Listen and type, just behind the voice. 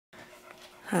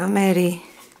I'm Eddie.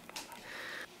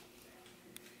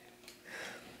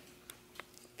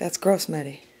 That's gross,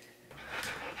 Maddie.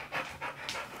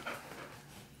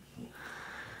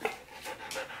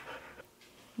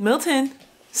 Milton,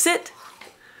 sit.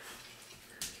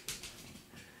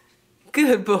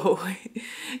 Good boy.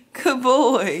 Good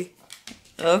boy.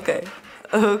 Okay.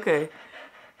 Okay.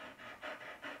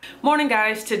 Morning,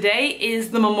 guys. Today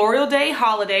is the Memorial Day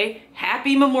holiday.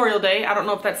 Happy Memorial Day. I don't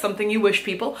know if that's something you wish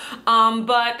people, but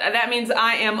that means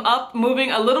I am up moving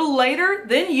a little later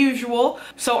than usual.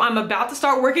 So I'm about to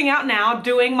start working out now,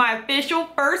 doing my official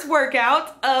first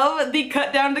workout of the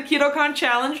Cutdown to Keto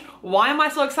Challenge. Why am I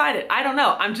so excited? I don't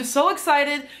know. I'm just so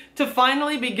excited to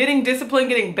finally be getting disciplined,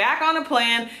 getting back on a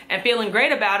plan, and feeling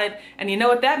great about it. And you know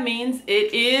what that means?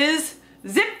 It is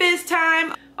Zip Fizz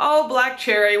time. Oh, Black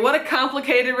Cherry, what a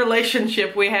complicated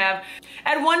relationship we have.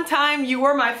 At one time, you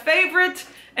were my favorite,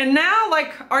 and now,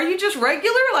 like, are you just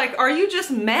regular? Like, are you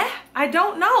just meh? I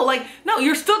don't know. Like, no,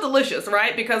 you're still delicious,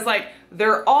 right? Because, like,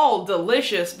 they're all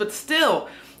delicious, but still,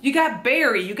 you got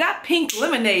berry, you got pink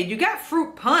lemonade, you got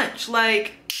fruit punch.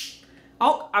 Like,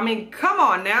 oh, I mean, come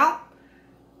on now.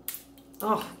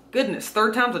 Oh, goodness,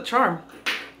 third time's a charm.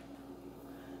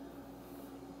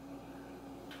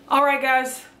 All right,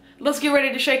 guys. Let's get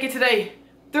ready to shake it today.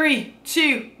 3,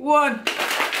 2, 1.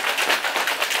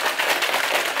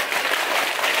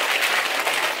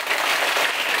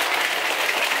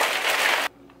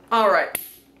 All right.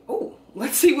 Oh,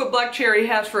 let's see what Black Cherry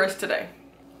has for us today.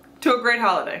 To a great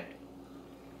holiday.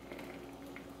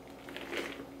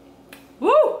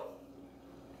 Woo! Oh,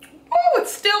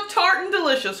 it's still tart and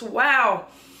delicious. Wow.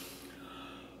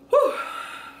 Whew.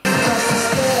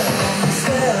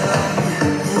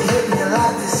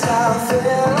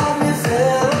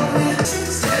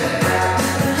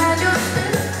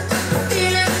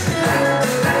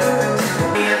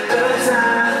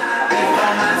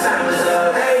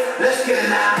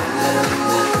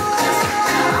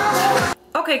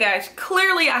 Okay guys,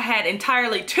 clearly I had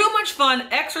entirely too much fun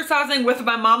exercising with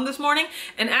my mom this morning,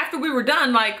 and after we were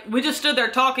done, like, we just stood there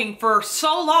talking for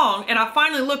so long, and I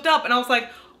finally looked up and I was like,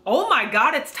 oh my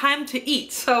God, it's time to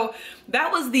eat. So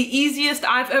that was the easiest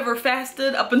I've ever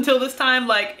fasted up until this time,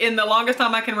 like in the longest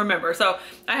time I can remember. So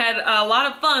I had a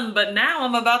lot of fun, but now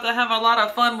I'm about to have a lot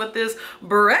of fun with this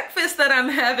breakfast that I'm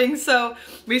having. So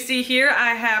we see here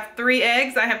I have 3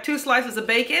 eggs, I have 2 slices of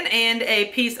bacon and a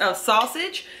piece of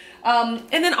sausage. And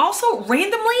then also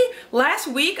randomly last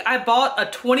week I bought a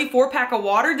 24-pack of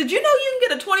water. Did you know you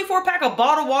can get a 24-pack of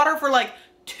bottled water for like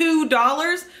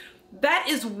 $2? That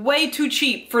is way too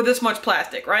cheap for this much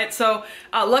plastic, right? So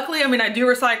luckily, I mean, I do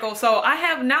recycle. So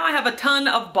now I have a ton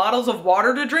of bottles of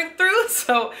water to drink through.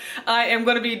 So I am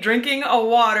going to be drinking a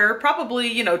water, probably,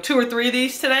 you know, 2 or 3 of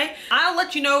these today. I'll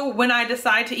let you know when I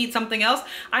decide to eat something else.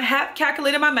 I have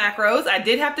calculated my macros. I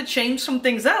did have to change some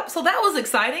things up. So that was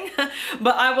exciting,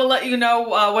 but I will let you know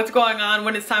what's going on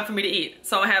when it's time for me to eat.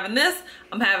 So I'm having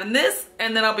this,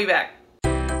 and then I'll be back.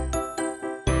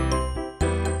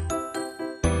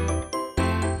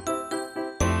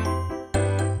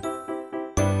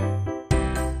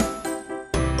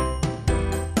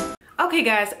 Okay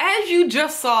guys, as you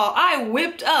just saw, I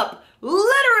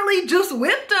literally just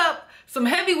whipped up some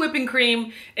heavy whipping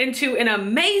cream into an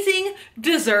amazing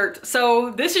dessert.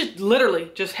 So this is literally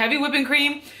just heavy whipping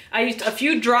cream. I used a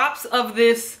few drops of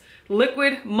this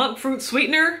liquid monk fruit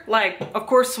sweetener, like, of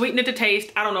course, sweeten it to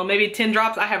taste. I don't know, maybe 10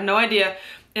 drops, I have no idea.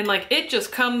 And like, it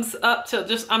just comes up to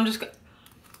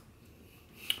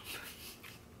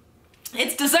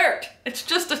it's dessert. It's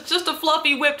just a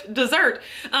fluffy whipped dessert.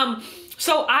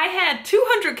 So I had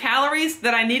 200 calories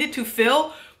that I needed to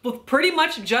fill with pretty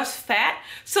much just fat.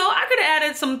 So I could have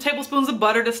added some tablespoons of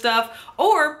butter to stuff,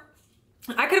 or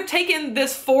I could have taken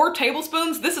this 4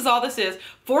 tablespoons, this is all this is,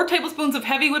 4 tablespoons of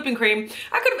heavy whipping cream.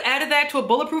 I could have added that to a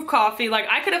bulletproof coffee. Like,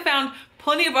 I could have found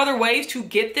plenty of other ways to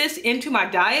get this into my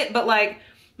diet, but like,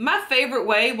 my favorite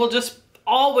way will just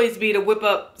always be to whip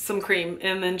up some cream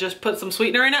and then just put some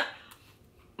sweetener in it.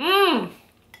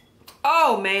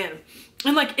 Oh man.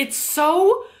 And like, it's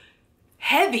so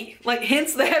heavy, like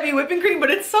hence the heavy whipping cream, but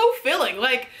it's so filling.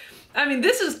 Like, I mean,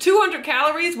 this is 200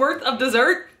 calories worth of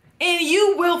dessert and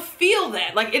you will feel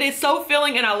that. Like, it is so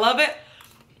filling and I love it.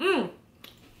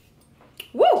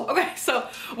 Woo, okay, so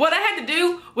what I had to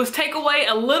do was take away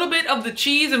a little bit of the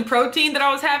cheese and protein that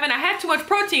I was having. I had too much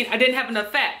protein, I didn't have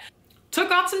enough fat. Took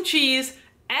off some cheese,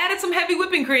 added some heavy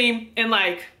whipping cream, and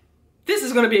like, this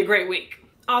is gonna be a great week.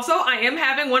 Also, I am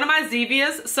having one of my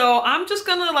Zevias, so I'm just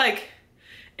gonna like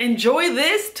enjoy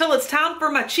this till it's time for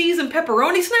my cheese and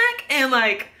pepperoni snack, and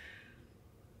like,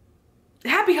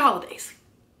 happy holidays.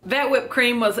 That whipped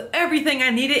cream was everything I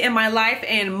needed in my life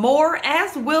and more,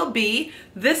 as will be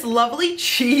this lovely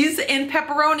cheese and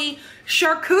pepperoni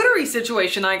charcuterie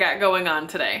situation I got going on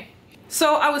today.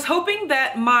 So I was hoping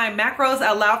that my macros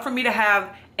allowed for me to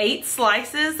have 8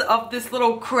 slices of this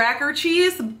little cracker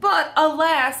cheese, but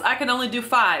alas, I can only do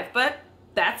 5, but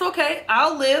that's okay,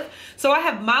 I'll live. So I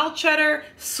have mild cheddar,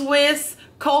 Swiss,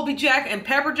 Colby Jack, and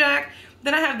pepper jack.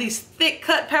 Then I have these thick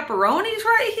cut pepperonis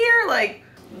right here. Like,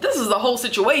 this is the whole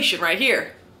situation right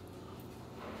here.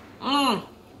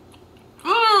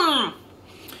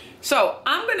 So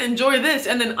I'm gonna enjoy this,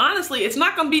 and then honestly, it's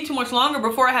not gonna be too much longer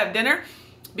before I have dinner,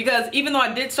 because even though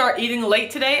I did start eating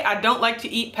late today, I don't like to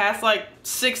eat past like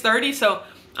 6:30, so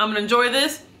I'm gonna enjoy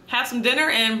this, have some dinner,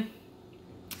 and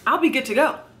I'll be good to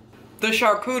go. The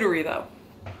charcuterie though.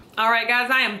 All right guys,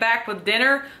 I am back with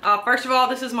dinner. First of all,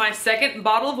 this is my second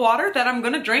bottle of water that I'm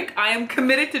gonna drink. I am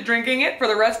committed to drinking it for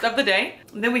the rest of the day.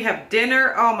 And then we have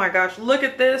dinner. Oh my gosh, look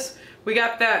at this. We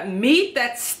got that meat,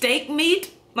 that steak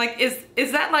meat. Like,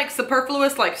 is that like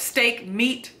superfluous, like steak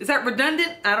meat? Is that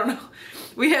redundant? I don't know.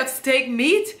 We have steak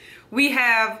meat. We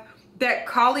have that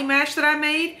cauli mash that I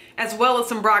made, as well as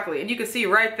some broccoli. And you can see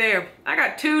right there, I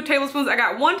got 2 tablespoons. I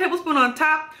got 1 tablespoon on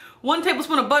top, 1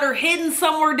 tablespoon of butter hidden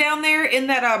somewhere down there in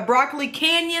that broccoli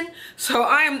canyon. So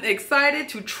I am excited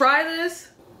to try this.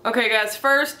 Okay guys,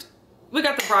 first we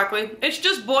got the broccoli. It's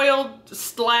just boiled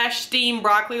 / steamed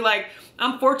broccoli. Like,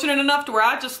 I'm fortunate enough to where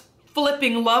I just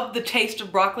flipping love the taste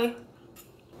of broccoli.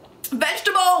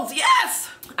 Vegetables, yes!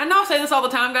 I know I say this all the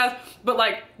time guys, but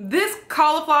like this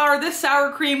cauliflower, this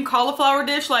sour cream cauliflower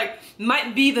dish like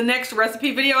might be the next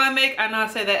recipe video I make. I know I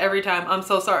say that every time, I'm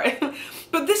so sorry.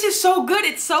 But this is so good,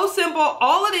 it's so simple.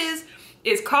 All it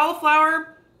is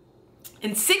cauliflower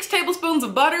and 6 tablespoons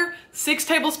of butter, 6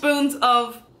 tablespoons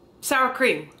of sour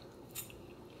cream.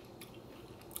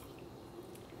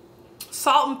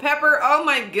 Salt and pepper, oh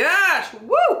my gosh,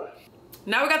 woo!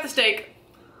 Now we got the steak.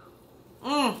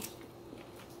 Oh.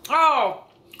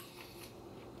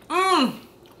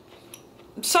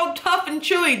 So tough and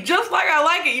chewy, just like I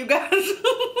like it, you guys.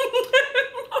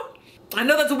 I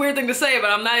know that's a weird thing to say,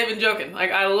 but I'm not even joking.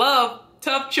 Like, I love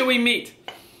tough, chewy meat.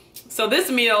 So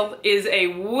this meal is a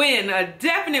win, a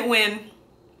definite win.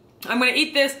 I'm gonna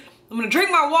eat this, I'm gonna drink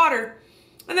my water,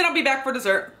 and then I'll be back for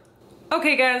dessert.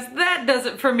 Okay guys, that does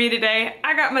it for me today.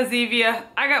 I got my Zevia,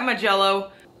 I got my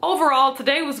Jello. Overall,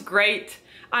 today was great.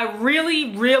 I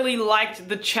really liked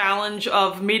the challenge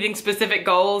of meeting specific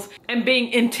goals and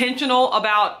being intentional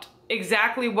about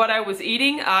exactly what I was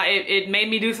eating. It made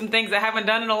me do some things I haven't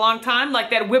done in a long time, like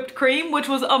that whipped cream, which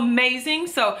was amazing.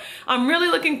 So I'm really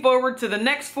looking forward to the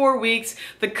next 4 weeks,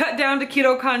 the Cut Down to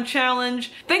KetoCon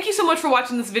challenge. Thank you so much for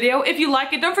watching this video. If you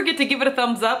like it, don't forget to give it a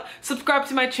thumbs up. Subscribe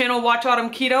to my channel, Watch Autumn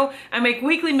Keto. I make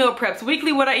weekly meal preps,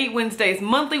 weekly what I eat Wednesdays,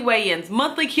 monthly weigh-ins,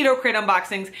 monthly keto crate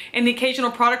unboxings, and the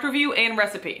occasional product review and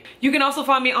recipe. You can also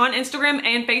find me on Instagram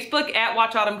and Facebook at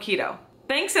Watch Autumn Keto.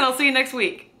 Thanks, and I'll see you next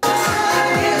week.